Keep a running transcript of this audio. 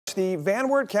The Van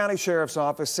Wert County Sheriff's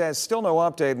Office says still no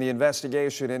update in the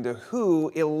investigation into who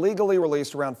illegally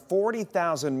released around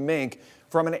 40,000 mink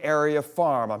from an area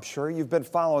farm. I'm sure you've been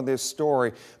following this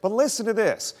story, but listen to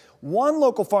this. One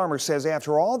local farmer says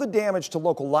after all the damage to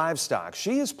local livestock,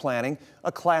 she is planning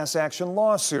a class action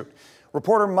lawsuit.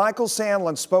 Reporter Michael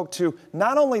Sandlin spoke to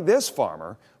not only this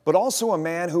farmer, but also a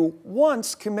man who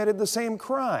once committed the same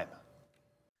crime.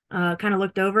 Kind of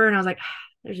looked over and I was like,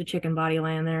 there's a chicken body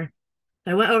laying there.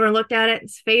 I went over and looked at it.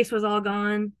 His face was all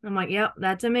gone. I'm like, yep,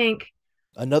 that's a mink.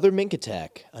 Another mink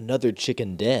attack, another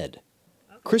chicken dead.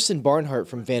 Kristen Barnhart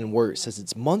from Van Wert says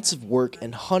it's months of work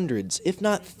and hundreds, if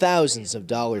not thousands of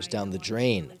dollars down the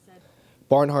drain.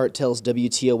 Barnhart tells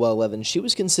WTOL 11 she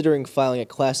was considering filing a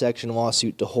class action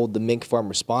lawsuit to hold the mink farm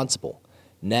responsible.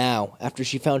 Now, after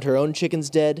she found her own chickens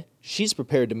dead, she's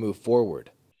prepared to move forward.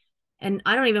 And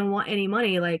I don't even want any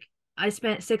money. Like, I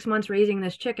spent 6 months raising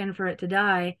this chicken for it to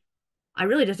die. I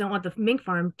really just don't want the mink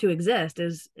farm to exist,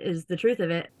 is the truth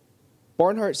of it.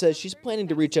 Barnhart says she's planning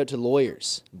to reach out to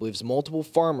lawyers and believes multiple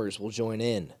farmers will join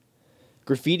in.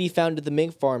 Graffiti found at the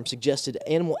mink farm suggested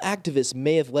animal activists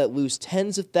may have let loose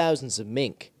tens of thousands of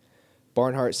mink.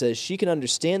 Barnhart says she can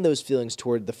understand those feelings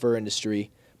toward the fur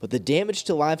industry, but the damage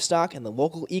to livestock and the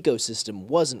local ecosystem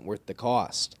wasn't worth the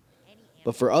cost.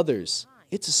 But for others,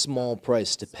 it's a small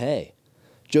price to pay.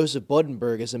 Joseph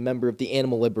Buddenberg is a member of the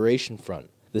Animal Liberation Front,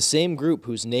 the same group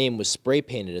whose name was spray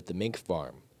painted at the mink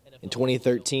farm. In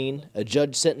 2013, a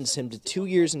judge sentenced him to 2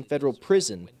 years in federal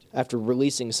prison after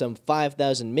releasing some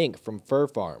 5,000 mink from fur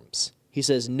farms. He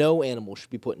says no animal should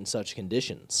be put in such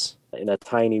conditions. In a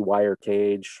tiny wire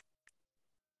cage,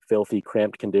 filthy,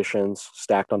 cramped conditions,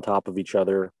 stacked on top of each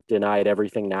other, denied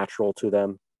everything natural to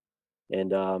them.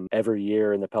 And every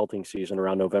year in the pelting season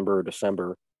around November or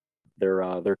December,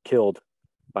 they're killed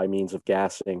by means of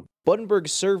gassing. Buddenberg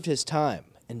served his time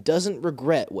and doesn't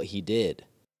regret what he did.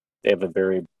 They have a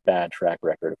very bad track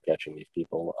record of catching these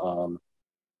people.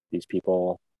 These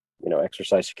people,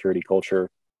 exercise security culture,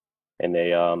 and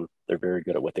they're very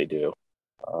good at what they do.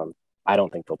 I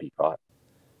don't think they'll be caught.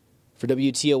 For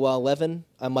WTOL 11,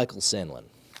 I'm Michael Sandlin.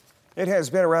 It has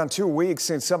been around 2 weeks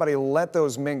since somebody let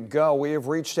those mink go. We have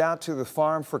reached out to the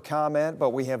farm for comment, but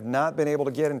we have not been able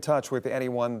to get in touch with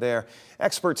anyone there.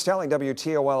 Experts telling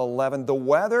WTOL 11 the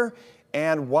weather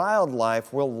and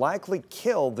wildlife will likely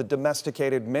kill the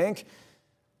domesticated mink.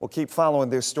 We'll keep following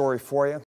this story for you.